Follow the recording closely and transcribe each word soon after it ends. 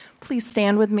please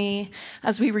stand with me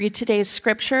as we read today's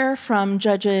scripture from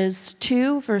Judges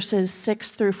 2, verses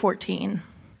 6 through 14.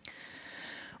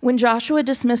 When Joshua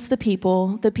dismissed the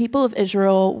people of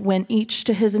Israel went each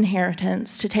to his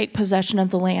inheritance to take possession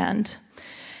of the land.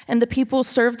 And the people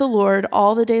served the Lord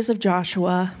all the days of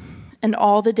Joshua and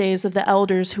all the days of the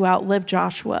elders who outlived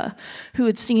Joshua, who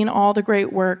had seen all the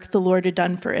great work the Lord had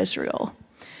done for Israel.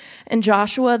 And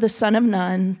Joshua, the son of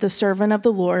Nun, the servant of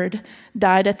the Lord,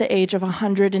 died at the age of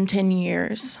 110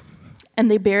 years.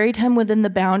 And they buried him within the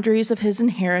boundaries of his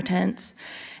inheritance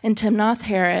in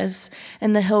Timnath-Heres,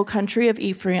 in the hill country of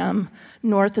Ephraim,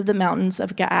 north of the mountains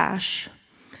of Gaash.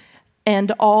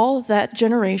 And all that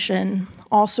generation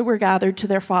also were gathered to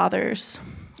their fathers.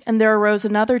 And there arose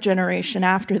another generation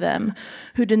after them,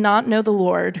 who did not know the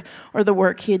Lord or the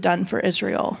work he had done for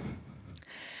Israel.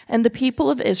 And the people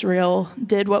of Israel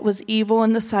did what was evil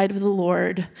in the sight of the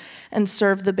Lord, and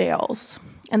served the Baals.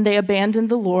 And they abandoned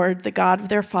the Lord, the God of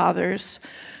their fathers,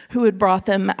 who had brought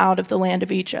them out of the land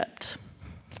of Egypt.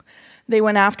 They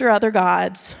went after other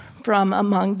gods from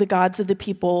among the gods of the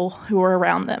people who were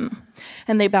around them,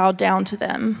 and they bowed down to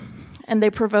them, and they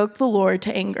provoked the Lord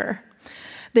to anger.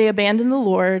 They abandoned the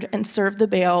Lord and served the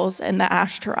Baals and the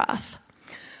Ashtaroth.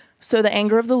 So the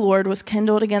anger of the Lord was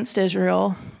kindled against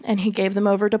Israel, and he gave them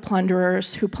over to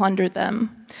plunderers who plundered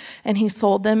them, and he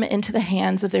sold them into the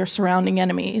hands of their surrounding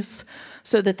enemies,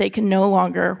 so that they can no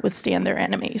longer withstand their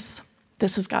enemies.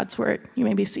 This is God's word. You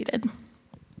may be seated.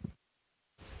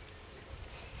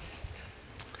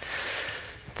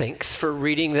 Thanks for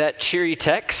reading that cheery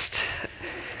text.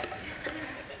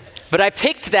 But I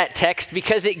picked that text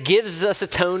because it gives us a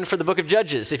tone for the book of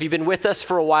Judges. If you've been with us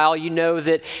for a while, you know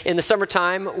that in the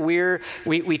summertime,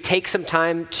 we take some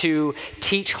time to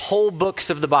teach whole books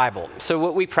of the Bible. So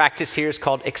what we practice here is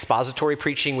called expository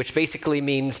preaching, which basically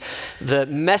means the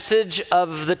message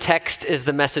of the text is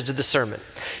the message of the sermon.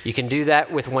 You can do that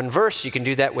with one verse, you can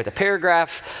do that with a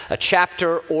paragraph, a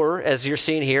chapter, or as you're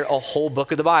seeing here, a whole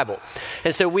book of the Bible.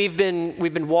 And so we've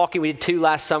been walking. We did 2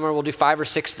 last summer, we'll do 5 or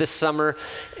 6 this summer,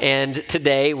 and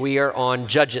today we are on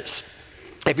Judges.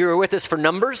 If you were with us for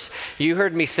Numbers, you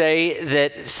heard me say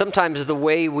that sometimes the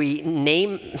way we've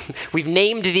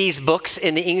named these books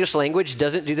in the English language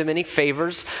doesn't do them any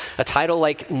favors. A title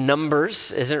like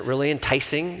Numbers isn't really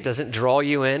enticing, doesn't draw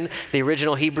you in. The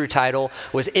original Hebrew title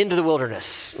was Into the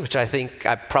Wilderness, which I think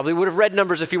I probably would have read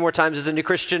Numbers a few more times as a new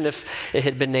Christian if it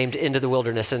had been named Into the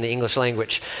Wilderness in the English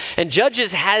language. And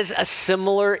Judges has a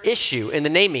similar issue in the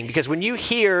naming, because when you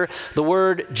hear the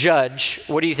word judge,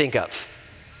 what do you think of?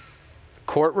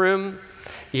 Courtroom.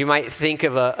 You might think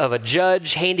of a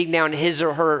judge handing down his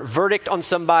or her verdict on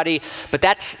somebody, but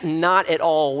that's not at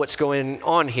all what's going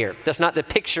on here. That's not the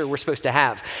picture we're supposed to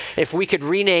have. If we could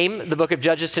rename the book of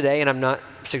Judges today, and I'm not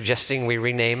suggesting we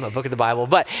rename a book of the Bible,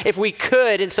 but if we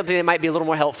could, in something that might be a little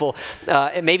more helpful,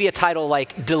 maybe a title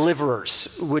like Deliverers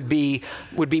would be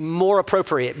more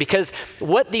appropriate, because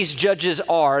what these judges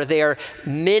are, they are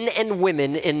men and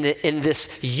women in this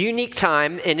unique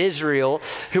time in Israel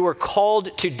who are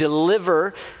called to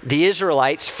deliver the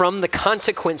Israelites from the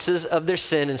consequences of their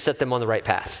sin and set them on the right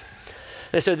path.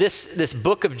 And so this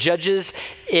book of Judges,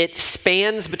 it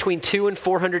spans between 200 and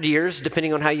 400 years,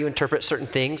 depending on how you interpret certain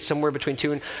things, somewhere between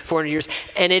 200 and 400 years.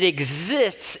 And it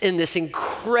exists in this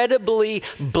incredibly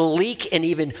bleak and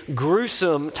even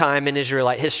gruesome time in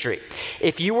Israelite history.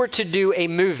 If you were to do a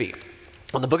movie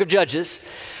on the book of Judges,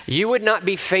 you would not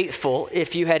be faithful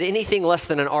if you had anything less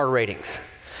than an R rating.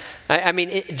 I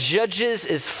mean, Judges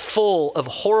is full of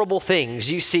horrible things.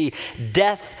 You see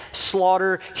death,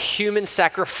 slaughter, human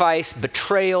sacrifice,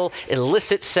 betrayal,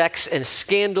 illicit sex, and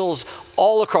scandals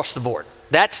all across the board.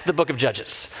 That's the book of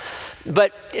Judges.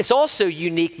 But it's also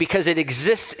unique because it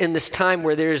exists in this time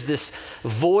where there's this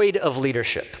void of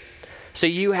leadership. So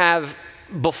you have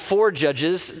before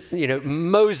Judges,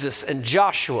 Moses and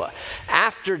Joshua.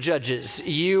 After Judges,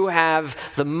 you have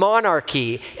the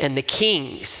monarchy and the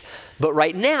kings. But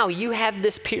right now, you have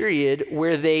this period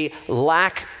where they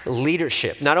lack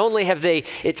leadership. Not only have they,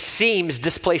 it seems,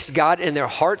 displaced God in their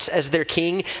hearts as their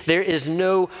king, there is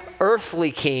no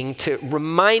earthly king to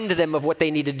remind them of what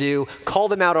they need to do, call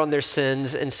them out on their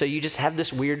sins, and so you just have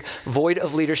this weird void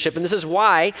of leadership. And this is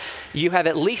why you have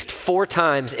at least 4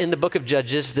 times in the book of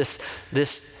Judges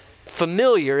this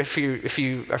familiar, if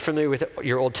you are familiar with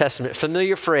your Old Testament,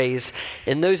 familiar phrase,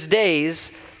 in those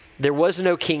days, there was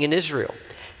no king in Israel.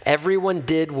 Everyone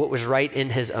did what was right in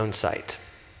his own sight.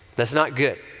 That's not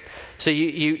good. So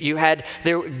you had,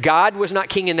 God was not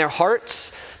king in their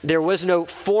hearts. There was no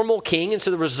formal king. And so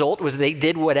the result was they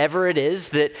did whatever it is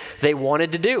that they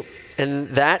wanted to do. And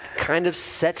that kind of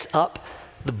sets up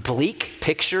the bleak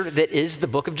picture that is the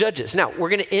book of Judges. Now, we're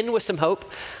going to end with some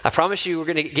hope. I promise you we're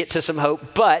going to get to some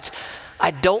hope, but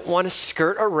I don't want to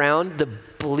skirt around the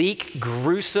bleak,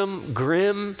 gruesome,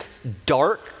 grim,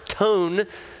 dark tone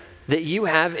that you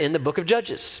have in the book of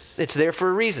Judges. It's there for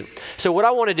a reason. So what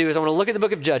I want to do is I want to look at the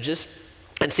book of Judges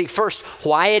and see first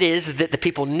why it is that the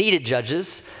people needed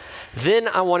judges. Then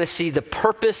I want to see the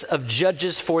purpose of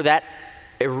judges for that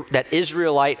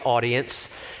Israelite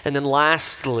audience. And then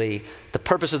lastly, the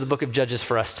purpose of the book of Judges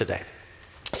for us today.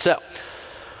 So,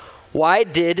 why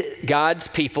did God's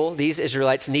people, these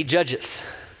Israelites, need judges?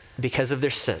 Because of their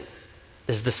sin,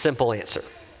 is the simple answer.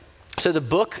 So the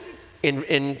book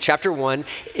in chapter 1,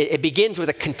 it begins with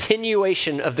a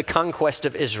continuation of the conquest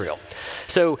of Israel.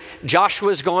 So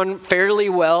Joshua's gone fairly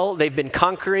well. They've been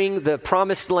conquering the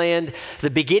promised land.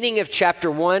 The beginning of chapter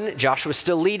 1, Joshua's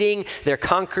still leading. They're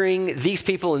conquering these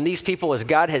people and these people as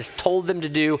God has told them to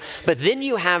do. But then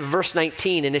you have verse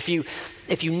 19, and if you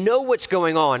know what's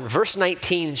going on, verse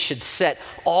 19 should set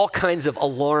all kinds of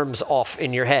alarms off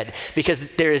in your head, because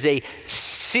there is a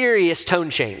serious tone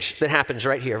change that happens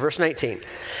right here. Verse 19,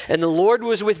 and the Lord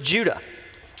was with Judah,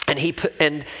 and he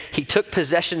took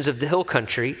possessions of the hill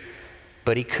country,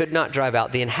 but he could not drive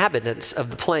out the inhabitants of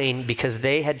the plain because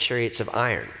they had chariots of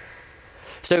iron.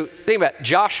 So think about it.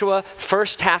 Joshua,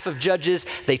 first half of Judges,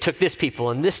 they took this people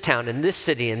and this town and this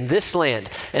city and this land.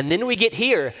 And then we get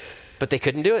here, but they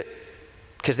couldn't do it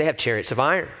because they have chariots of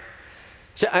iron.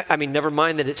 So, I mean, never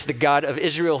mind that it's the God of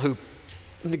Israel,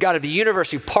 the God of the universe,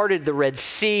 who parted the Red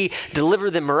Sea,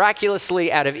 delivered them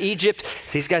miraculously out of Egypt.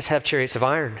 These guys have chariots of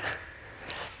iron.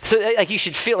 So like you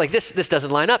should feel like this doesn't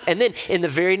line up. And then in the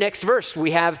very next verse, we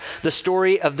have the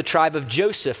story of the tribe of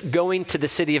Joseph going to the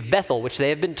city of Bethel, which they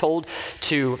have been told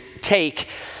to take.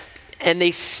 And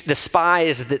the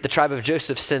spies that the tribe of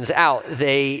Joseph sends out,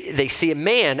 they see a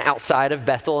man outside of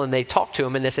Bethel, and they talk to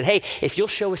him, and they said, hey, if you'll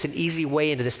show us an easy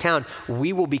way into this town,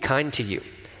 we will be kind to you.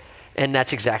 And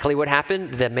that's exactly what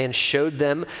happened. The man showed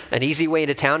them an easy way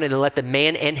into town and let the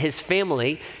man and his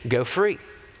family go free.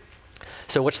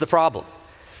 So what's the problem?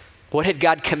 What had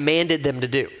God commanded them to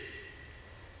do?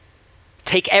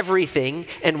 Take everything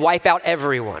and wipe out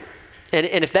everyone. And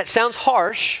if that sounds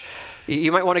harsh,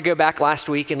 you might want to go back last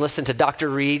week and listen to Dr.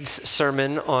 Reed's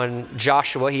sermon on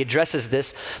Joshua. He addresses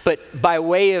this, but by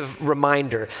way of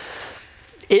reminder,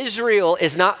 Israel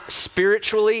is not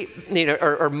spiritually,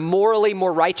 or morally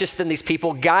more righteous than these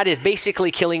people. God is basically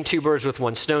killing two birds with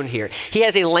one stone here. He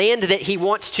has a land that he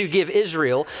wants to give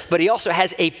Israel, but he also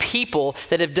has a people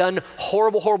that have done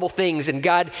horrible, horrible things, and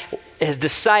God has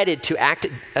decided to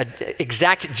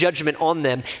exact judgment on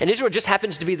them, and Israel just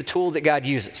happens to be the tool that God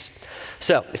uses.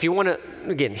 So if you want to,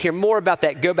 again, hear more about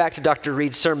that, go back to Dr.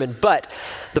 Reed's sermon. But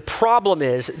the problem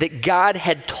is that God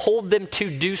had told them to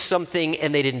do something,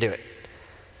 and they didn't do it.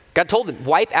 God told them,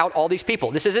 wipe out all these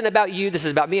people. This isn't about you. This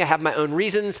is about me. I have my own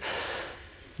reasons.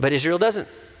 But Israel doesn't.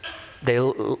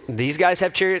 These guys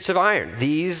have chariots of iron.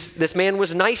 This man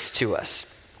was nice to us.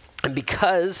 And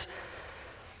because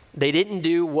they didn't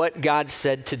do what God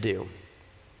said to do,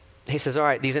 he says, all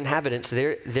right, these inhabitants,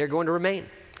 they're going to remain.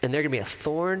 And they're going to be a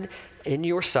thorn in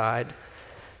your side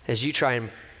as you try and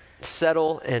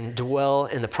settle and dwell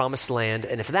in the promised land.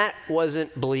 And if that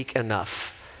wasn't bleak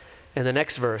enough, in the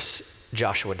next verse,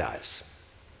 Joshua dies.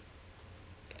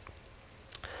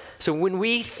 So when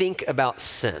we think about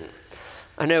sin,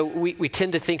 I know we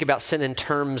tend to think about sin in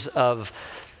terms of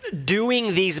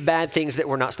doing these bad things that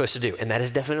we're not supposed to do, and that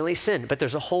is definitely sin. But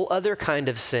there's a whole other kind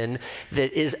of sin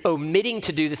that is omitting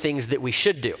to do the things that we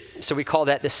should do. So we call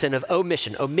that the sin of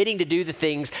omission, omitting to do the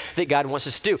things that God wants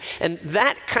us to do. And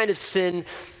that kind of sin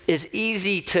is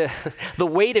the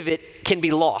weight of it can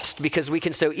be lost because we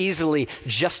can so easily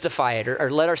justify it or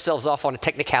let ourselves off on a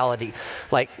technicality.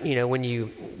 Like, when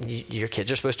your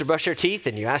kids are supposed to brush their teeth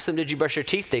and you ask them, did you brush your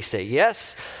teeth? They say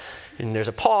yes. And there's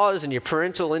a pause and your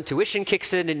parental intuition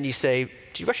kicks in and you say,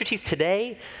 did you brush your teeth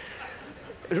today?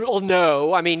 Well,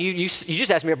 no. I mean, you just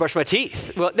asked me to brush my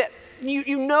teeth. Well,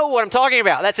 you know what I'm talking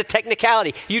about. That's a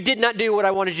technicality. You did not do what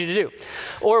I wanted you to do.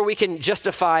 Or we can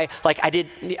justify, like I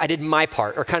did my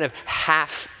part, or kind of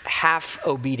half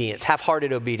obedience,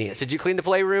 half-hearted obedience. Did you clean the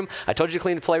playroom? I told you to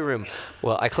clean the playroom.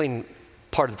 Well, I cleaned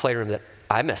part of the playroom that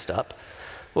I messed up.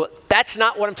 Well, that's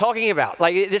not what I'm talking about.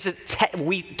 Like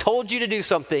we told you to do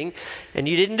something and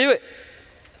you didn't do it.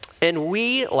 And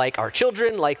we, like our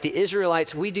children, like the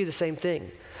Israelites, we do the same thing.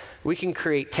 We can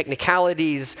create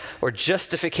technicalities or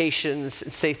justifications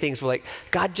and say things like,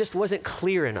 God just wasn't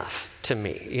clear enough to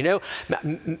me. You know,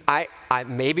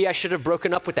 maybe I should have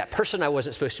broken up with that person I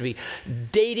wasn't supposed to be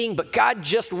dating, but God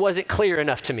just wasn't clear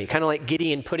enough to me. Kind of like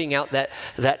Gideon putting out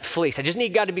that fleece. I just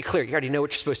need God to be clear. You already know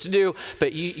what you're supposed to do,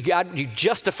 but you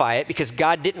justify it because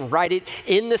God didn't write it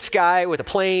in the sky with a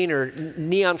plane or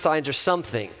neon signs or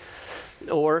something.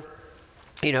 Or,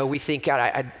 you know, we think,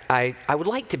 God, I would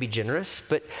like to be generous,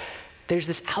 but there's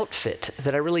this outfit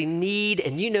that I really need,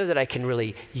 and you know that I can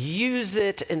really use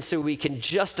it, and so we can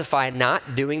justify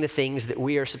not doing the things that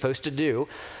we are supposed to do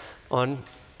on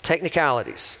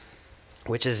technicalities,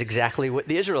 which is exactly what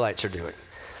the Israelites are doing.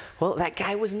 Well, that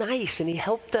guy was nice, and he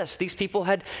helped us. These people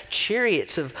had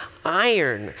chariots of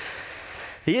iron.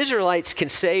 The Israelites can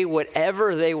say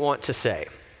whatever they want to say,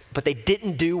 but they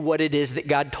didn't do what it is that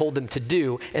God told them to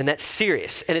do, and that's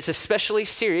serious. And it's especially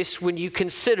serious when you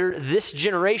consider this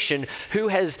generation who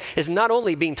is not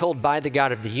only being told by the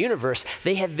God of the universe,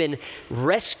 they have been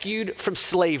rescued from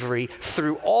slavery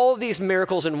through all these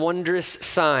miracles and wondrous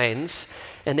signs,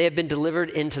 and they have been delivered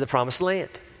into the promised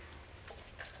land.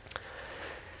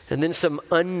 And then some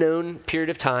unknown period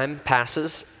of time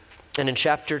passes, and in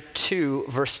chapter 2,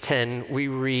 verse 10, we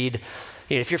read,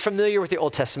 if you're familiar with the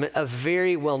Old Testament, a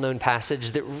very well-known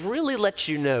passage that really lets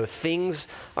you know things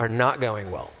are not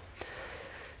going well.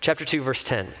 Chapter 2, verse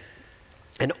 10.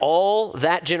 And all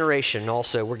that generation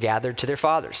also were gathered to their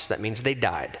fathers. That means they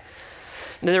died.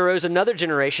 And then there arose another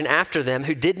generation after them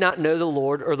who did not know the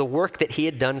Lord or the work that he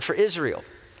had done for Israel.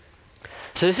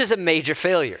 So this is a major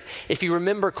failure. If you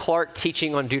remember Clark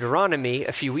teaching on Deuteronomy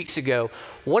a few weeks ago,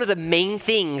 one of the main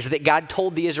things that God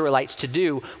told the Israelites to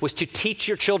do was to teach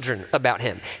your children about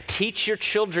him. Teach your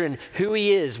children who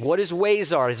he is, what his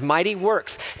ways are, his mighty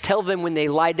works. Tell them when they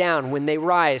lie down, when they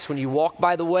rise, when you walk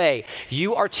by the way.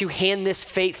 You are to hand this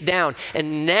faith down.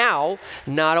 And now,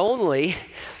 not only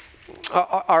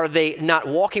are they not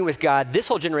walking with God, this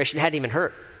whole generation hadn't even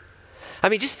heard. I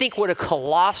mean, just think what a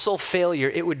colossal failure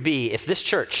it would be if this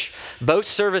church, both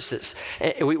services,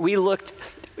 we looked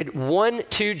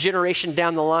 1-2 generation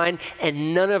down the line,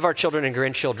 and none of our children and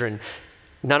grandchildren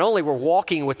not only were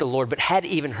walking with the Lord, but had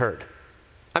even heard.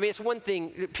 I mean, it's one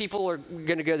thing, people are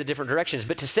going to go the different directions,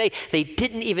 but to say they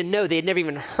didn't even know, they had never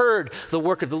even heard the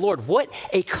work of the Lord, what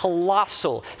a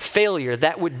colossal failure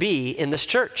that would be in this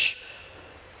church.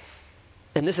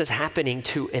 And this is happening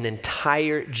to an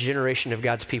entire generation of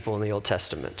God's people in the Old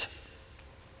Testament.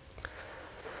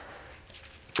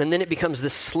 And then it becomes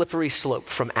this slippery slope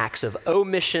from acts of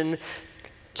omission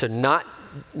to not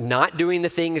doing the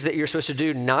things that you're supposed to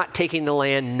do, not taking the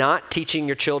land, not teaching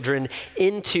your children,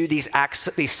 into these acts,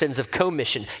 these sins of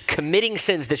commission, committing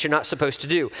sins that you're not supposed to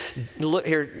do. Look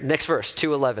here, next verse,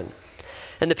 2:11.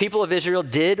 And the people of Israel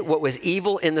did what was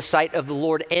evil in the sight of the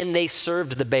Lord, and they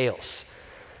served the Baals.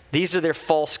 These are their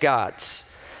false gods.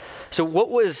 So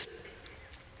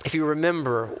if you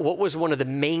remember, what was one of the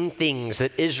main things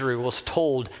that Israel was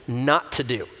told not to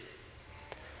do?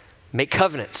 Make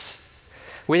covenants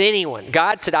with anyone.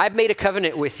 God said, I've made a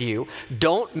covenant with you.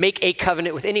 Don't make a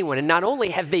covenant with anyone. And not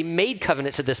only have they made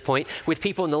covenants at this point with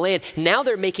people in the land, now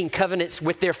they're making covenants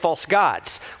with their false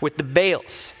gods, with the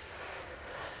Baals.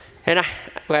 And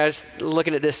when I was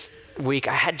looking at this week,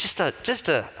 I had just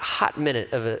a hot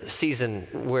minute of a season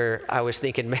where I was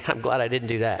thinking, man, I'm glad I didn't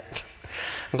do that.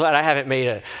 I'm glad I haven't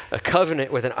made a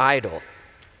covenant with an idol.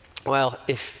 Well,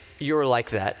 if you're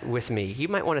like that with me, you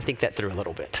might want to think that through a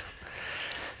little bit.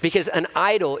 Because an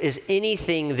idol is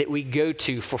anything that we go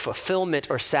to for fulfillment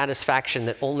or satisfaction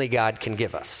that only God can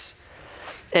give us.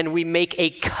 And we make a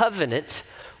covenant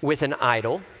with an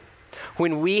idol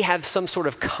when we have some sort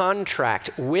of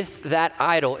contract with that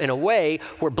idol in a way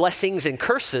where blessings and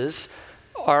curses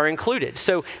are included.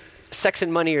 So sex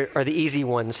and money are the easy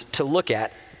ones to look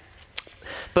at.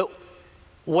 But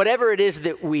whatever it is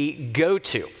that we go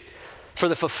to for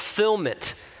the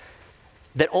fulfillment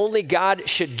that only God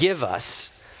should give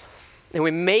us, and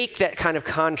we make that kind of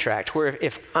contract where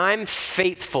if I'm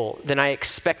faithful, then I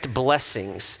expect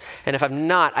blessings. And if I'm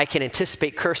not, I can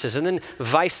anticipate curses. And then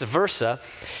vice versa.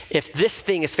 If this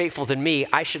thing is faithful to me,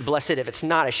 I should bless it. If it's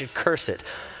not, I should curse it.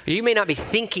 You may not be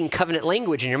thinking covenant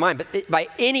language in your mind, but by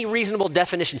any reasonable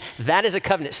definition, that is a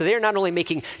covenant. So they're not only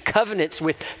making covenants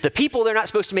with the people they're not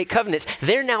supposed to make covenants,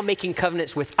 they're now making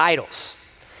covenants with idols.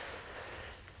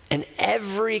 And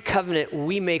every covenant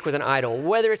we make with an idol,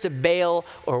 whether it's a Baal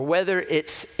or whether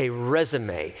it's a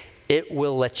resume, it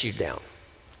will let you down.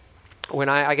 When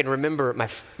I can remember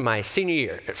my senior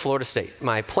year at Florida State,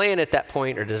 my plan at that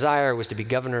point or desire was to be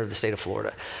governor of the state of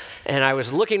Florida. And I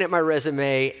was looking at my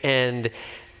resume, and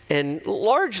And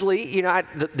largely, I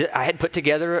had put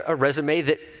together a resume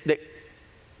that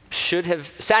should have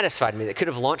satisfied me, that could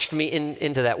have launched me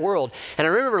into that world. And I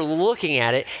remember looking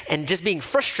at it and just being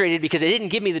frustrated because it didn't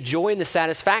give me the joy and the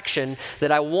satisfaction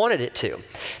that I wanted it to.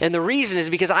 And the reason is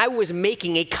because I was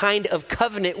making a kind of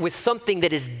covenant with something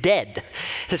that is dead.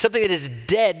 Something that is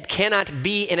dead cannot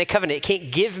be in a covenant. It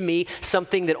can't give me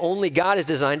something that only God is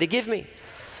designed to give me.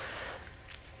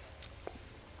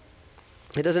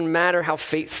 It doesn't matter how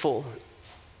faithful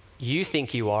you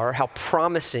think you are, how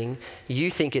promising you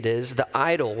think it is, the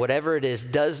idol, whatever it is,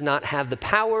 does not have the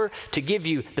power to give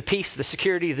you the peace, the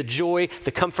security, the joy,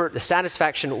 the comfort, the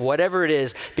satisfaction, whatever it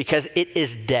is, because it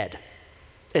is dead.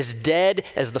 As dead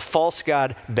as the false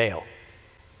god Baal.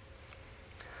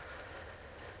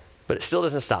 But it still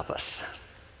doesn't stop us.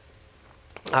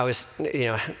 My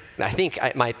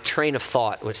train of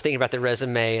thought was thinking about the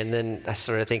resume, and then I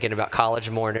started thinking about college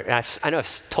more. And I know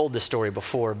I've told this story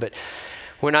before, but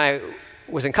when I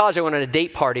was in college, I went on a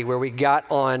date party where we got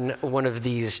on one of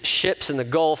these ships in the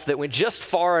Gulf that went just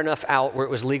far enough out where it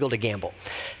was legal to gamble.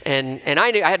 And I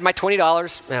knew I had my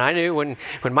 $20, and I knew when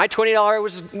my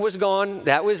 $20 was gone,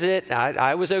 that was it.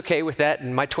 I was okay with that,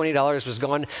 and my $20 was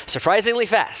gone surprisingly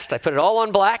fast. I put it all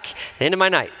on black, end of my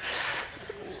night.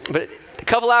 But a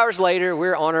couple hours later,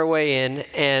 we're on our way in,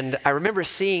 and I remember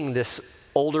seeing this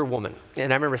older woman.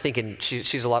 And I remember thinking,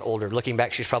 she's a lot older. Looking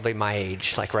back, she's probably my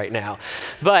age, like right now.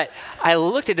 But I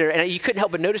looked at her, and you couldn't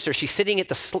help but notice her. She's sitting at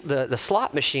the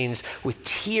slot machines with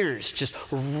tears just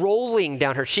rolling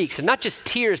down her cheeks. And not just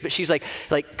tears, but she's like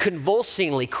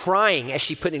convulsively crying as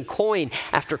she put in coin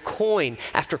after coin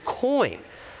after coin.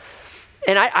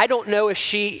 And I don't know if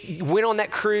she went on that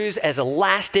cruise as a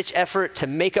last-ditch effort to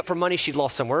make up for money she'd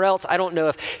lost somewhere else. I don't know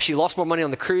if she lost more money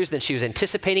on the cruise than she was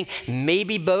anticipating,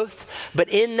 maybe both. But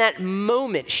in that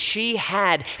moment, she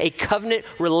had a covenant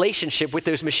relationship with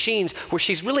those machines where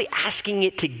she's really asking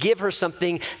it to give her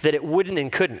something that it wouldn't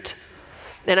and couldn't.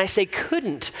 And I say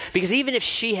couldn't because even if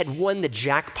she had won the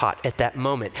jackpot at that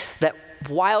moment, that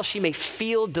while she may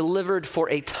feel delivered for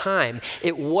a time,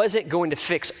 it wasn't going to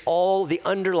fix all the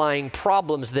underlying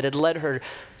problems that had led her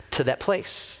to that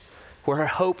place where her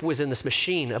hope was in this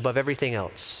machine above everything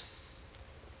else.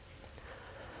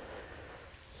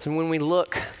 So when we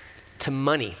look to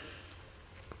money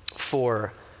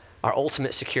for our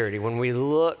ultimate security, when we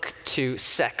look to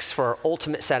sex for our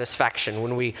ultimate satisfaction,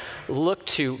 when we look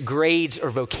to grades or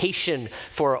vocation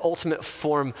for our ultimate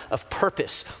form of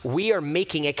purpose, we are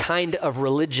making a kind of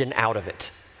religion out of it.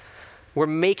 We're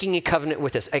making a covenant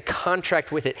with this, a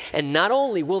contract with it. And not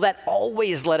only will that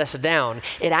always let us down,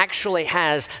 it actually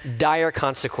has dire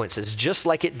consequences, just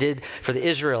like it did for the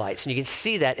Israelites. And you can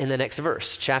see that in the next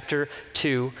verse, chapter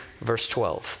 2, verse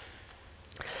 12.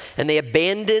 And they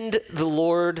abandoned the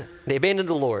Lord,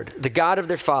 the God of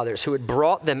their fathers, who had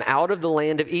brought them out of the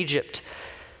land of Egypt.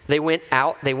 They went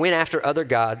after other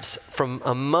gods from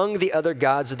among the other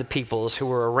gods of the peoples who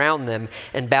were around them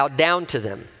and bowed down to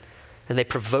them. And they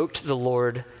provoked the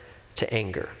Lord to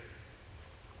anger.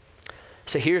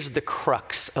 So here's the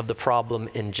crux of the problem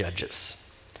in Judges.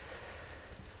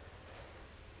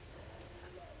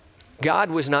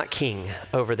 God was not king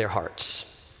over their hearts.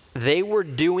 They were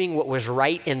doing what was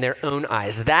right in their own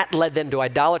eyes. That led them to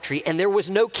idolatry, and there was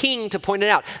no king to point it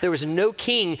out. There was no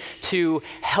king to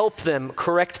help them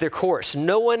correct their course.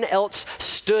 No one else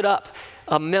stood up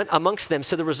amongst them.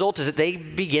 So the result is that they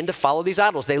begin to follow these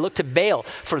idols. They look to Baal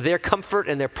for their comfort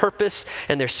and their purpose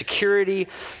and their security.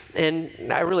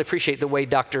 And I really appreciate the way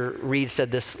Dr. Reed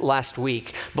said this last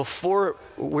week. Before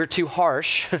we're too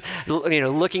harsh,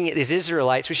 looking at these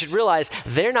Israelites, we should realize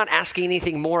they're not asking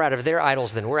anything more out of their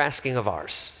idols than we're asking of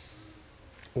ours.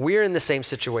 We're in the same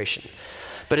situation.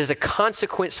 But as a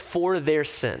consequence for their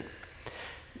sin,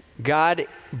 God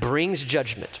brings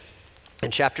judgment. In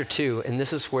chapter 2, and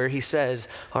this is where he says,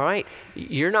 all right,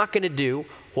 you're not going to do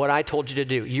what I told you to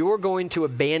do. You're going to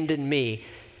abandon me.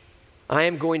 I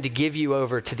am going to give you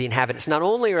over to the inhabitants. Not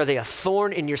only are they a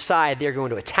thorn in your side, they're going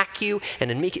to attack you,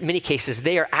 and in many cases,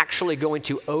 they are actually going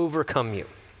to overcome you.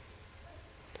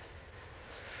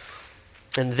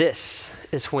 And this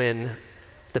is when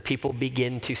the people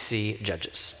begin to see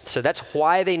judges. So that's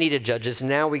why they needed judges.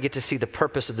 Now we get to see the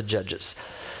purpose of the judges.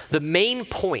 The main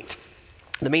point,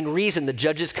 the main reason the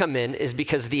judges come in is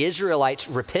because the Israelites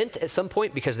repent at some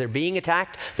point because they're being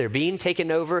attacked, they're being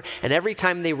taken over, and every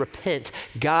time they repent,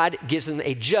 God gives them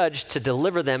a judge to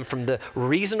deliver them from the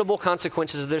reasonable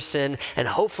consequences of their sin and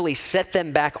hopefully set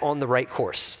them back on the right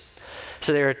course.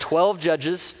 So there are 12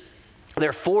 judges.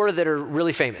 There are 4 that are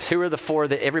really famous. Who are the 4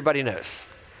 that everybody knows?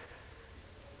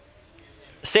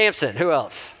 Samson. Who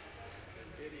else?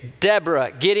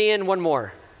 Deborah. Gideon. One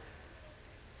more.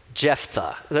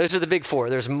 Jephthah. Those are the big four.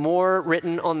 There's more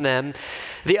written on them.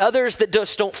 The others that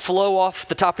just don't flow off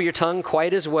the top of your tongue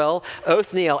quite as well: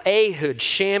 Othniel, Ehud,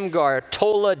 Shamgar,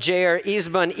 Tola, Jair,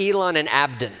 Ezbon, Elon, and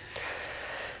Abdon.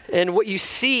 And what you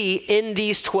see in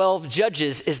these 12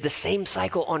 judges is the same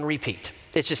cycle on repeat.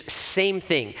 It's just same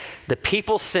thing. The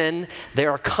people sin.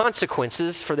 There are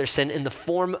consequences for their sin in the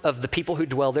form of the people who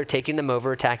dwell there, taking them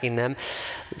over, attacking them.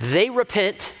 They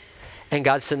repent, and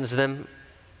God sends them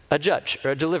a judge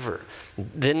or a deliverer.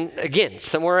 Then again,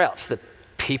 somewhere else, the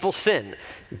people sin.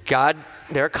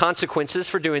 There are consequences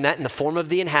for doing that in the form of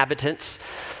the inhabitants.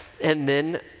 And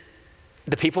then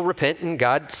the people repent, and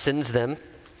God sends them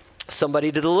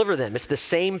somebody to deliver them. It's the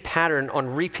same pattern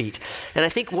on repeat. And I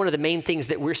think one of the main things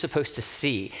that we're supposed to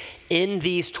see in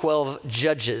these 12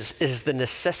 judges is the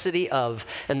necessity of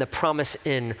and the promise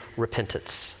in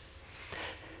repentance.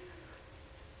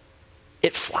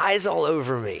 It flies all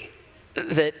over me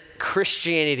that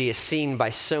Christianity is seen by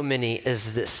so many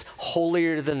as this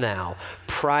holier than thou,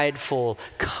 prideful,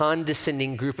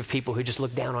 condescending group of people who just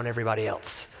look down on everybody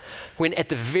else. When at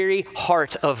the very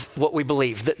heart of what we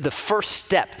believe, the first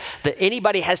step that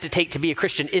anybody has to take to be a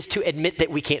Christian is to admit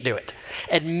that we can't do it.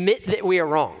 Admit that we are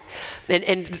wrong.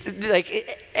 And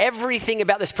like everything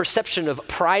about this perception of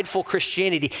prideful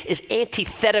Christianity is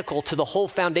antithetical to the whole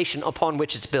foundation upon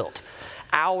which it's built.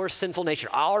 Our sinful nature,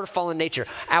 our fallen nature,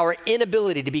 our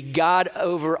inability to be God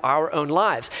over our own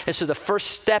lives. And so the first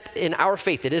step in our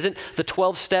faith, it isn't the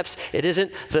 12 steps, it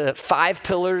isn't the 5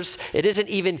 pillars, it isn't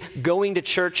even going to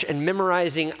church and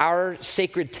memorizing our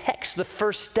sacred text. The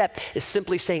first step is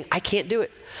simply saying, I can't do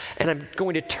it. And I'm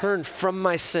going to turn from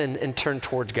my sin and turn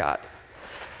towards God.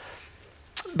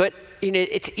 But,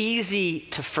 it's easy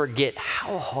to forget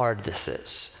how hard this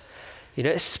is,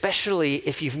 especially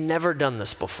if you've never done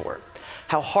this before.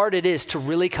 How hard it is to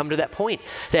really come to that point,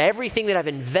 that everything that I've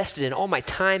invested in, all my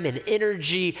time and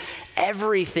energy,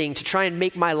 everything to try and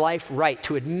make my life right,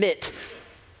 to admit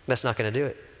that's not going to do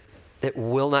it. It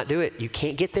will not do it. You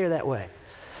can't get there that way.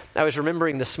 I was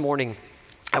remembering this morning,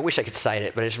 I wish I could cite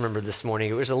it, but I just remembered this morning.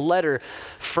 It was a letter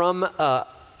from a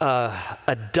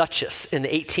duchess in the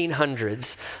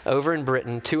 1800s over in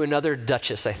Britain to another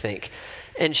duchess, I think.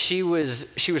 And she was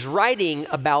writing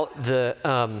about the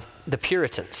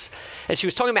Puritans. And she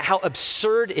was talking about how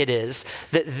absurd it is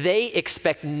that they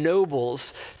expect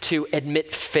nobles to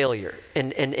admit failure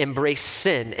and embrace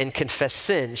sin and confess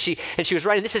sin. She was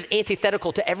writing, this is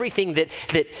antithetical to everything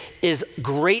that is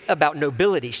great about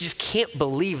nobility. She just can't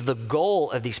believe the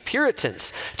goal of these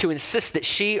Puritans to insist that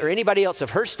she or anybody else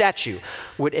of her stature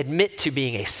would admit to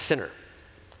being a sinner.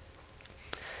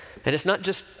 And it's not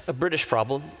just a British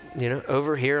problem.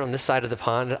 Over here on this side of the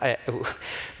pond,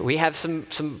 we have some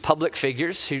public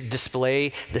figures who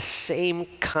display the same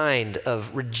kind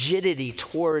of rigidity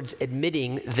towards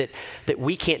admitting that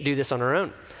we can't do this on our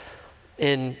own.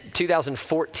 In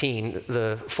 2014,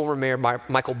 the former mayor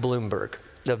Michael Bloomberg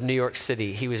of New York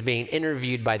City, he was being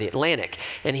interviewed by The Atlantic,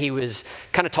 and he was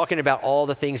kind of talking about all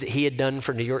the things that he had done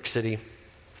for New York City.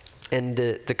 And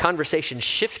the conversation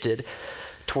shifted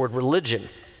toward religion.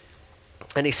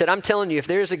 And he said, I'm telling you, if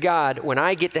there's a God, when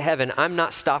I get to heaven, I'm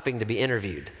not stopping to be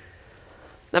interviewed.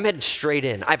 I'm heading straight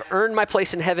in. I've earned my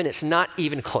place in heaven. It's not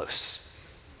even close.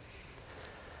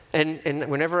 And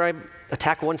whenever I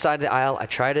attack one side of the aisle, I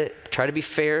try to be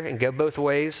fair and go both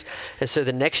ways. And so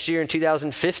the next year in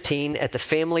 2015 at the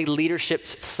Family Leadership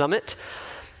Summit,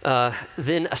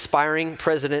 then aspiring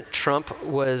President Trump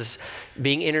was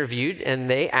being interviewed, and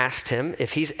they asked him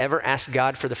if he's ever asked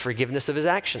God for the forgiveness of his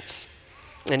actions.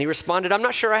 And he responded, I'm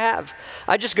not sure I have.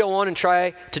 I just go on and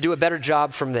try to do a better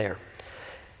job from there.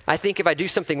 I think if I do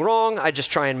something wrong, I just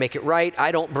try and make it right.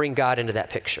 I don't bring God into that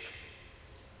picture.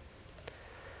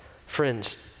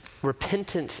 Friends,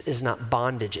 repentance is not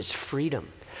bondage, it's freedom.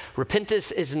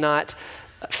 Repentance is not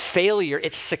failure,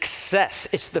 it's success.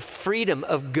 It's the freedom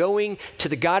of going to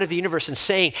the God of the universe and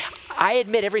saying, I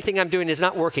admit everything I'm doing is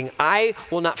not working. I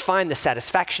will not find the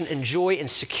satisfaction and joy and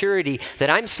security that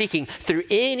I'm seeking through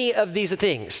any of these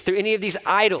things, through any of these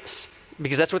idols,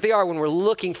 because that's what they are when we're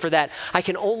looking for that. I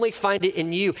can only find it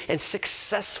in you, and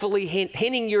successfully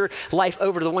handing your life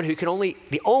over to the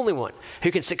only one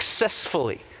who can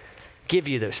successfully give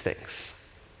you those things.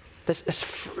 That's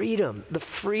freedom, the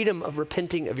freedom of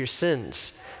repenting of your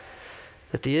sins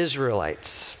that the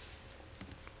Israelites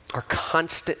are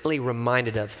constantly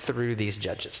reminded of through these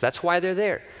judges. That's why they're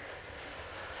there.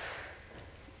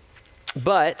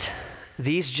 But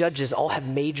these judges all have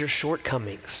major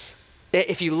shortcomings.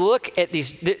 If you look at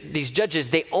these judges,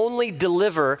 they only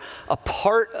deliver a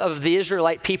part of the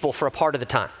Israelite people for a part of the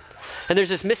time. And there's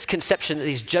this misconception that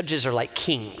these judges are like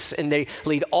kings and they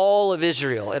lead all of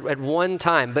Israel at one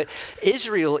time. But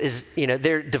Israel is,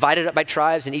 they're divided up by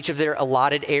tribes in each of their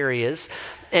allotted areas.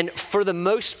 And for the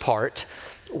most part,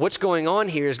 what's going on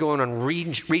here is going on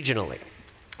regionally.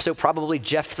 So probably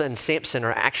Jephthah and Samson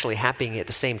are actually happening at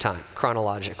the same time,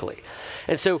 chronologically.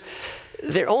 And so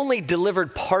they're only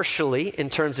delivered partially in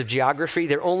terms of geography.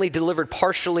 They're only delivered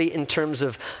partially in terms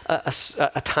of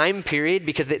a time period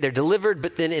because they're delivered,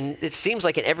 but then it seems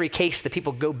like in every case the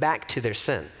people go back to their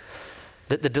sin.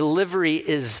 That the delivery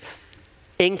is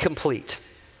incomplete.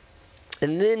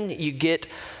 And then you get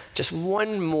just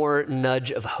one more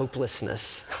nudge of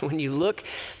hopelessness. When you look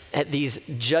at these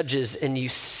judges and you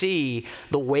see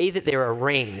the way that they're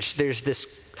arranged, there's this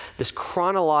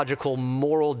chronological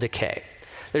moral decay.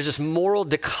 There's this moral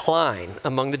decline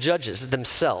among the judges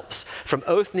themselves, from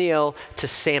Othniel to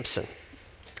Samson.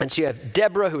 And so you have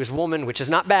Deborah, who is a woman, which is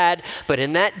not bad, but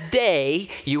in that day,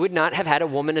 you would not have had a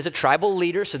woman as a tribal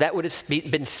leader, so that would have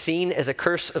been seen as a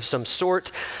curse of some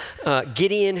sort.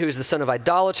 Gideon, who is the son of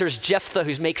idolaters. Jephthah,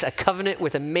 who makes a covenant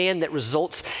with a man that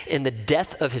results in the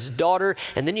death of his daughter.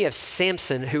 And then you have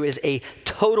Samson, who is a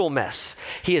total mess.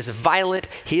 He is violent,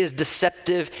 he is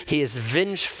deceptive, he is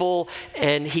vengeful,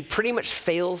 and he pretty much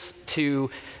fails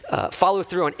to follow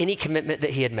through on any commitment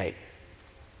that he had made.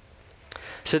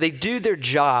 So they do their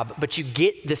job, but you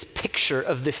get this picture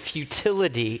of the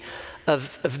futility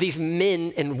of these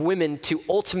men and women to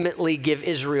ultimately give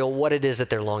Israel what it is that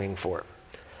they're longing for.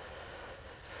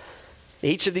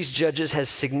 Each of these judges has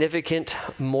significant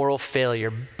moral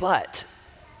failure, but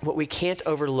what we can't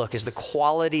overlook is the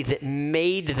quality that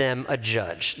made them a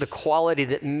judge, the quality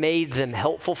that made them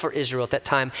helpful for Israel at that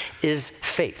time is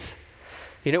faith.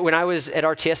 When I was at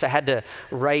RTS, I had to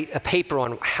write a paper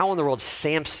on how in the world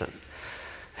Samson,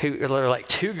 who are like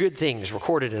two good things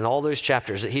recorded in all those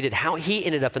chapters that he did, how he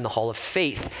ended up in the Hall of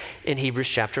Faith in Hebrews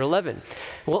chapter 11.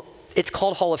 Well, it's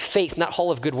called Hall of Faith, not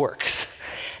Hall of Good Works.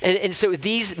 And so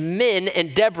these men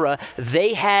and Deborah,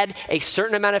 they had a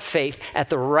certain amount of faith at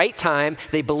the right time.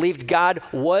 They believed God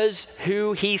was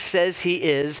who he says he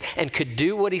is and could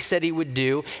do what he said he would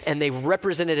do. And they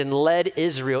represented and led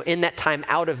Israel in that time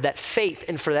out of that faith.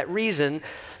 And for that reason,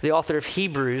 the author of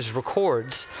Hebrews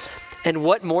records, "And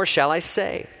what more shall I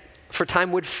say? For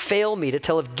time would fail me to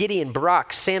tell of Gideon,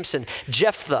 Barak, Samson,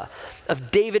 Jephthah,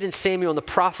 of David and Samuel and the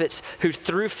prophets who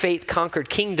through faith conquered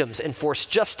kingdoms,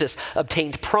 enforced justice,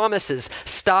 obtained promises,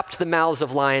 stopped the mouths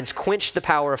of lions, quenched the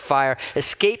power of fire,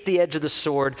 escaped the edge of the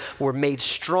sword, were made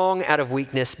strong out of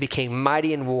weakness, became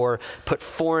mighty in war, put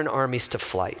foreign armies to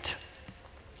flight."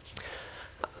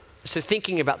 So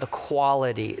thinking about the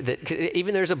quality that,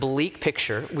 even there's a bleak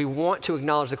picture, we want to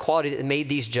acknowledge the quality that made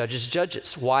these judges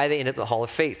judges, why they ended up in the Hall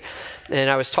of Faith. And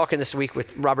I was talking this week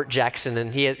with Robert Jackson,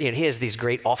 and he has these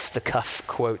great off-the-cuff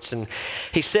quotes. And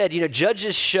he said,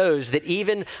 Judges shows that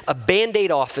even a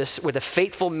Band-Aid office with a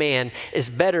faithful man is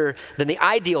better than the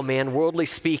ideal man, worldly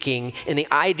speaking, in the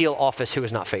ideal office who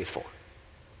is not faithful.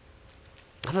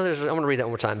 I want to read that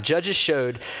one more time. Judges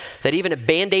showed that even a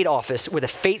Band-Aid office with a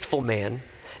faithful man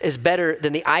is better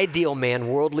than the ideal man,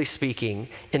 worldly speaking,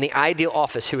 in the ideal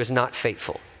office who is not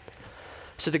faithful.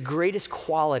 So the greatest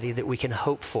quality that we can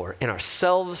hope for in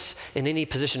ourselves, in any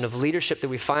position of leadership that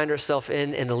we find ourselves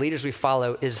in, and the leaders we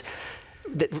follow, is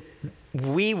that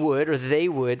we would, or they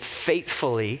would,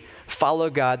 faithfully follow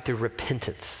God through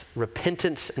repentance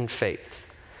and faith.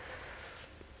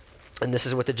 And this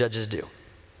is what the judges do.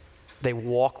 They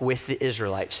walk with the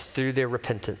Israelites through their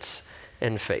repentance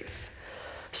and faith.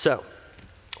 So,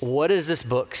 what does this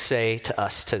book say to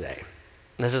us today?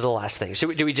 This is the last thing.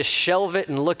 Do we just shelve it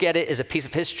and look at it as a piece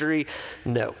of history?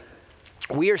 No.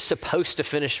 We are supposed to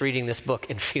finish reading this book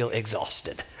and feel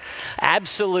exhausted,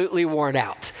 absolutely worn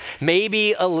out,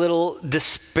 maybe a little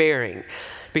despairing.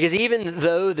 Because even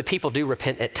though the people do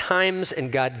repent at times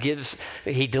and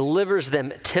he delivers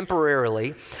them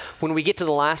temporarily, when we get to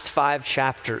the last 5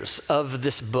 chapters of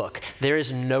this book, there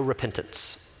is no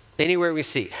repentance. Anywhere we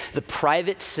see, the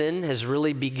private sin has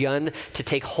really begun to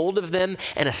take hold of them,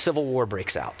 and a civil war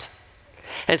breaks out.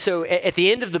 And so at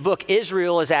the end of the book,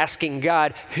 Israel is asking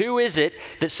God, who is it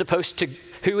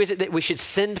that we should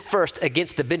send first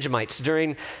against the Benjamites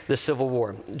during the civil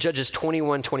war? Judges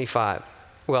 21-25.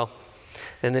 Well,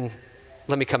 and then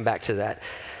let me come back to that.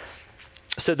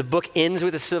 So the book ends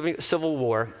with a civil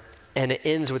war, and it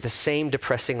ends with the same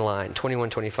depressing line,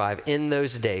 21-25. In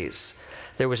those days,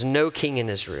 there was no king in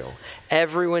Israel.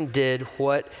 Everyone did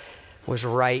what was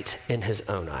right in his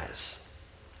own eyes.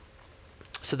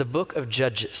 So the book of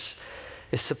Judges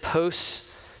is supposed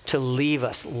to leave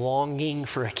us longing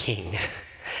for a king,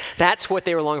 That's what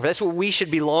they were longing for. That's what we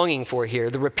should be longing for here.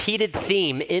 The repeated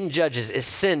theme in Judges is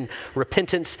sin,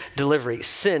 repentance, delivery.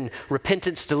 Sin,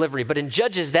 repentance, delivery. But in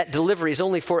Judges, that delivery is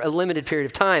only for a limited period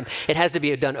of time. It has to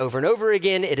be done over and over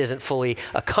again. It isn't fully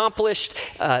accomplished.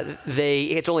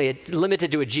 It's only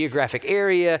limited to a geographic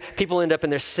area. People end up in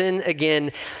their sin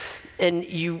again. And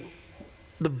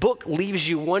the book leaves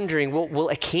you wondering, well, will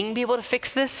a king be able to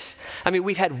fix this? I mean,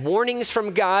 we've had warnings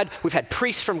from God, we've had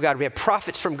priests from God, we have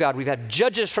prophets from God, we've had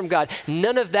judges from God.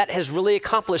 None of that has really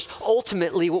accomplished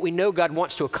ultimately what we know God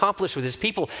wants to accomplish with his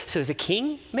people. So is a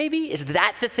king, maybe? Is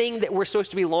that the thing that we're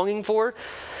supposed to be longing for?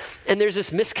 And there's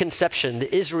this misconception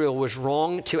that Israel was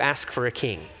wrong to ask for a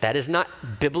king. That is not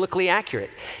biblically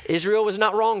accurate. Israel was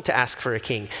not wrong to ask for a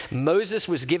king. Moses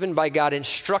was given by God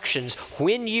instructions.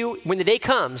 When the day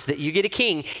comes that you get a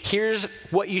king, here's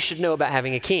what you should know about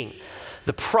having a king.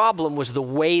 The problem was the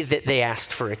way that they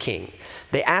asked for a king.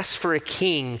 They asked for a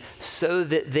king so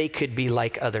that they could be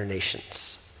like other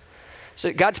nations.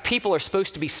 So God's people are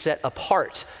supposed to be set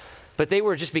apart, but they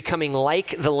were just becoming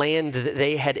like the land that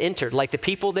they had entered, like the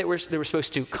people they were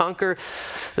supposed to conquer,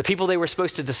 the people they were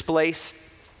supposed to displace.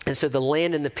 And so the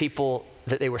land and the people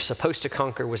that they were supposed to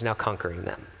conquer was now conquering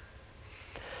them.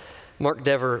 Mark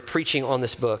Dever, preaching on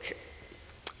this book,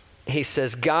 he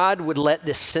says, God would let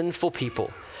this sinful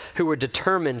people who were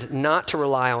determined not to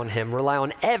rely on him, rely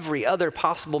on every other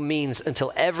possible means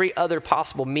until every other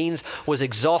possible means was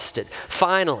exhausted.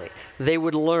 Finally, they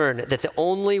would learn that the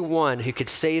only one who could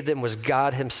save them was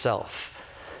God himself,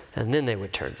 and then they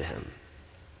would turn to him.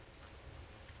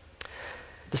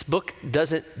 This book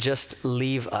doesn't just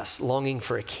leave us longing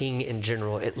for a king in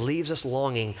general. It leaves us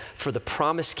longing for the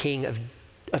promised king of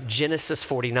Genesis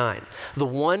 49, the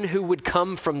one who would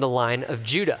come from the line of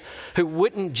Judah, who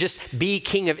wouldn't just be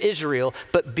king of Israel,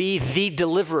 but be the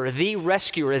deliverer, the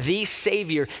rescuer, the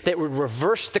savior that would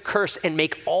reverse the curse and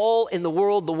make all in the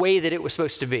world the way that it was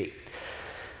supposed to be.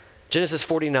 Genesis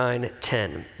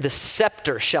 49:10, the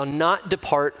scepter shall not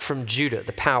depart from Judah,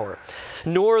 the power,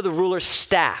 nor the ruler's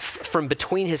staff from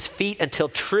between his feet until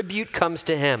tribute comes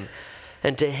to him,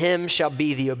 and to him shall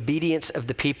be the obedience of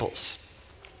the peoples.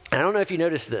 I don't know if you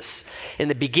noticed this. In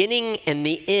the beginning and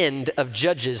the end of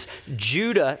Judges,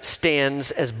 Judah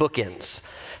stands as bookends.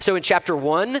 So in chapter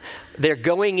 1, they're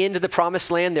going into the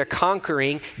promised land, they're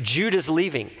conquering, Judah's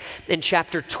leaving. In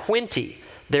chapter 20,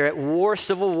 they're at war,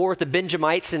 civil war with the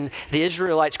Benjamites, and the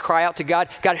Israelites cry out to God,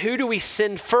 God, who do we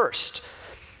send first?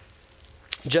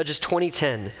 Judges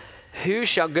 20:10, who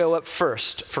shall go up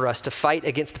first for us to fight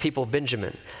against the people of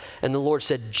Benjamin? And the Lord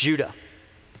said, Judah.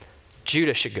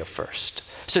 Judah should go first.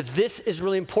 So this is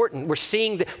really important. We're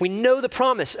seeing that we know the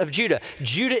promise of Judah.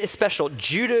 Judah is special.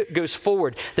 Judah goes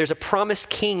forward. There's a promised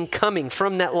king coming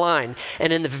from that line.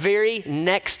 And in the very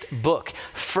next book,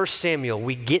 1 Samuel,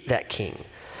 we get that king.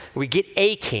 We get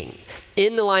a king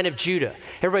in the line of Judah.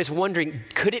 Everybody's wondering,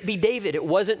 could it be David? It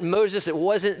wasn't Moses. It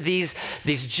wasn't these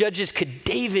judges. Could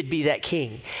David be that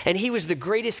king? And he was the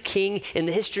greatest king in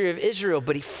the history of Israel,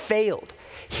 but he failed.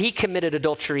 He committed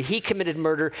adultery, he committed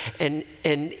murder, and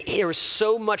there was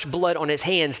so much blood on his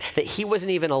hands that he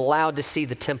wasn't even allowed to see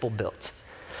the temple built.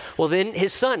 Well, then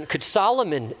his son, could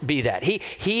Solomon be that?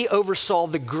 He oversaw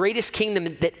the greatest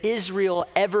kingdom that Israel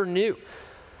ever knew.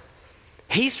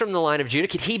 He's from the line of Judah.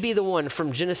 Could he be the one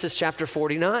from Genesis chapter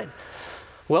 49?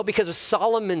 Well, because of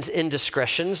Solomon's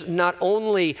indiscretions, not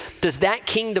only does that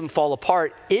kingdom fall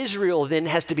apart, Israel then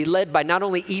has to be led by not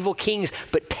only evil kings,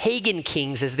 but pagan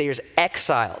kings as they are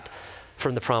exiled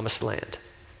from the promised land.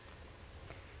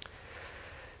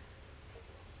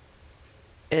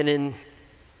 And in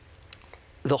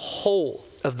the whole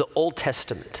of the Old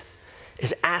Testament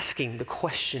is asking the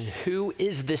question, who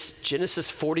is this Genesis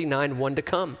 49 one to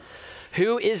come?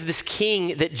 Who is this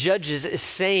king that Judges is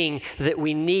saying that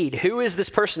we need? Who is this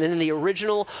person? And in the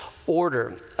original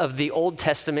order of the Old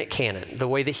Testament canon, the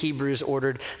way the Hebrews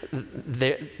ordered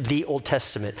the Old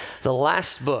Testament, the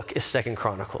last book is 2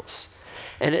 Chronicles.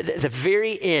 And at the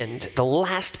very end, the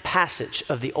last passage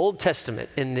of the Old Testament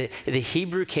in the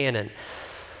Hebrew canon,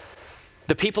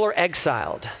 the people are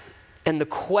exiled. And the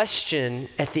question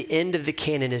at the end of the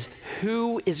canon is,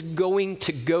 who is going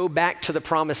to go back to the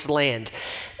promised land?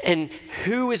 And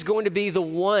who is going to be the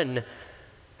one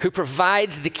who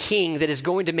provides the king that is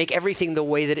going to make everything the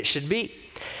way that it should be?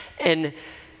 And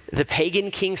the pagan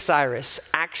King Cyrus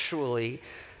actually,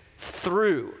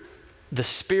 through the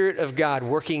Spirit of God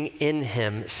working in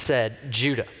him, said,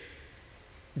 Judah.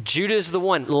 Judah is the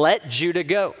one. Let Judah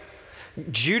go.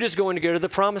 Judah's going to go to the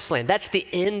promised land. That's the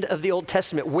end of the Old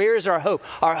Testament. Where is our hope?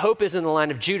 Our hope is in the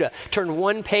line of Judah. Turn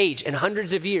one page in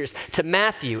hundreds of years to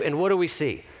Matthew, and what do we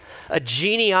see? A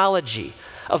genealogy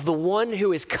of the one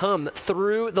who has come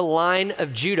through the line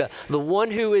of Judah, the one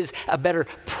who is a better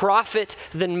prophet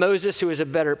than Moses, who is a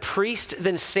better priest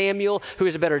than Samuel, who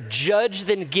is a better judge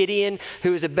than Gideon,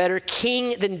 who is a better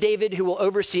king than David, who will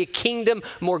oversee a kingdom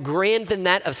more grand than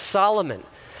that of Solomon.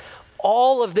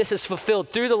 All of this is fulfilled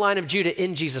through the line of Judah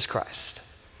in Jesus Christ.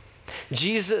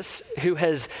 Jesus, who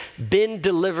has been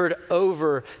delivered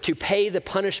over to pay the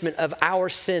punishment of our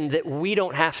sin that we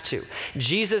don't have to.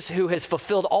 Jesus, who has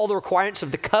fulfilled all the requirements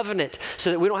of the covenant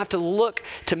so that we don't have to look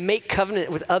to make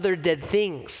covenant with other dead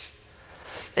things.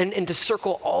 And to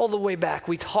circle all the way back,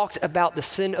 we talked about the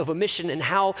sin of omission and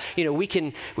how, we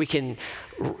can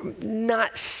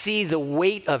not see the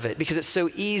weight of it because it's so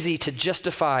easy to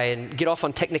justify and get off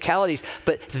on technicalities.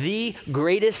 But the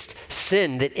greatest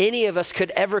sin that any of us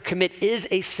could ever commit is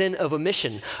a sin of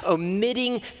omission,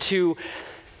 omitting to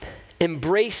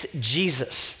embrace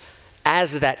Jesus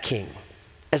as that king,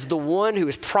 as the one who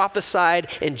is prophesied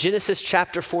in Genesis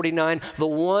chapter 49, the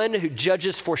one who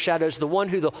judges, foreshadows, the one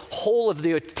who the whole of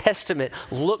the Old Testament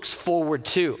looks forward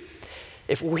to.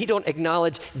 If we don't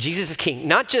acknowledge Jesus as king,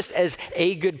 not just as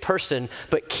a good person,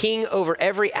 but king over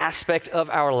every aspect of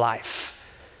our life,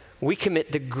 we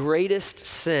commit the greatest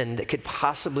sin that could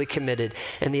possibly be committed,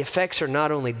 and the effects are not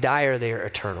only dire, they are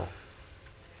eternal.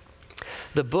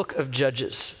 The book of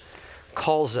Judges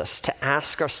calls us to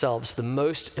ask ourselves the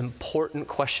most important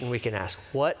question we can ask.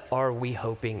 What are we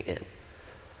hoping in?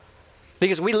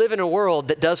 Because we live in a world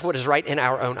that does what is right in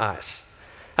our own eyes.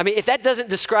 I mean, if that doesn't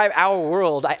describe our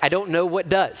world, I don't know what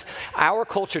does. Our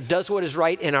culture does what is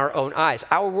right in our own eyes.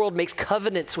 Our world makes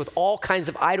covenants with all kinds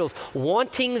of idols,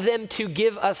 wanting them to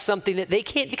give us something that they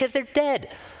can't because they're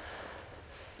dead.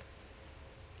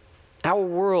 Our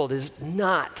world is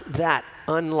not that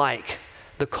unlike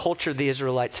the culture the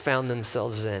Israelites found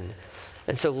themselves in.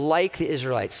 And so like the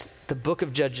Israelites, the book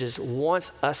of Judges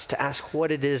wants us to ask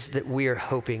what it is that we are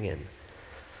hoping in.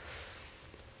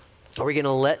 Are we going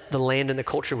to let the land and the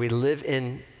culture we live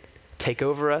in take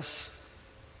over us?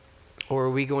 Or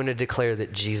are we going to declare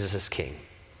that Jesus is king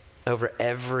over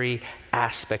every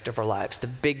aspect of our lives, the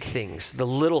big things, the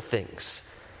little things?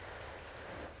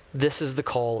 This is the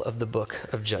call of the book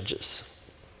of Judges.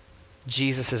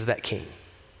 Jesus is that king.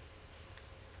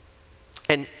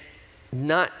 And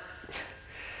not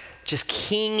just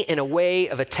king in a way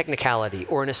of a technicality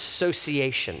or an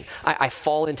association. I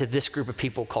fall into this group of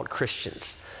people called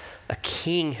Christians. A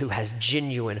king who has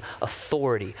genuine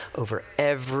authority over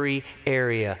every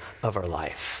area of our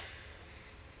life.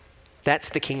 That's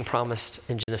the king promised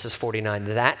in Genesis 49.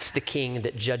 That's the king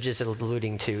that Judges is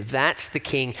alluding to. That's the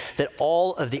king that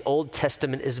all of the Old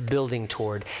Testament is building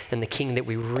toward, and the king that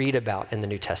we read about in the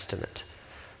New Testament.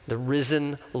 The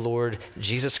risen Lord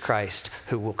Jesus Christ,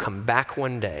 who will come back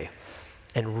one day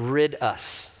and rid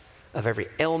us of every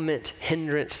ailment,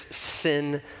 hindrance,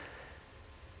 sin,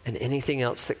 and anything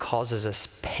else that causes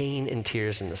us pain and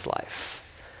tears in this life.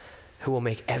 Who will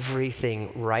make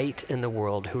everything right in the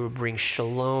world, who will bring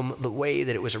shalom the way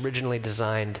that it was originally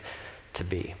designed to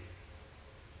be.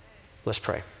 Let's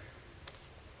pray.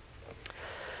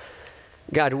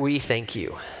 God, we thank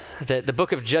you that the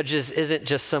book of Judges isn't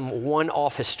just some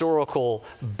one-off historical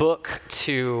book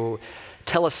to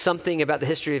tell us something about the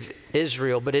history of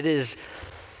Israel, but it is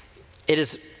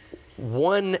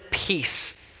one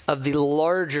piece of the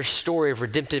larger story of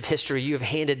redemptive history you have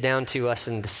handed down to us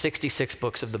in the 66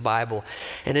 books of the Bible.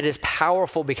 And it is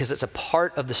powerful because it's a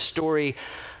part of the story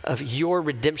of your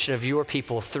redemption of your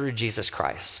people through Jesus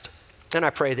Christ. And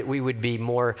I pray that we would be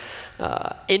more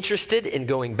interested in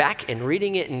going back and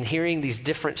reading it and hearing these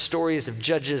different stories of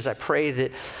Judges. I pray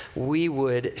that we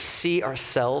would see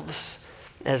ourselves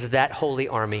as that holy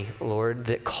army, Lord,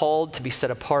 that called to be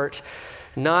set apart,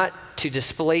 not to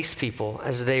displace people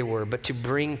as they were, but to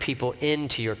bring people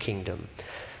into your kingdom.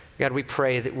 God, we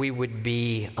pray that we would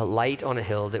be a light on a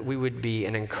hill, that we would be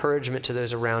an encouragement to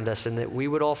those around us, and that we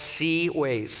would all see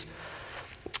ways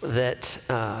that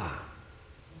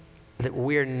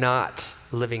we're not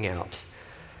living out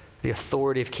the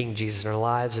authority of King Jesus in our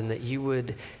lives, and that you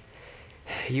would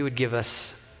give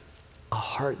us a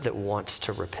heart that wants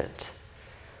to repent,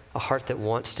 a heart that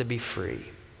wants to be free,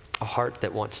 a heart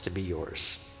that wants to be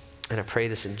yours. And I pray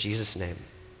this in Jesus' name.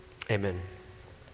 Amen.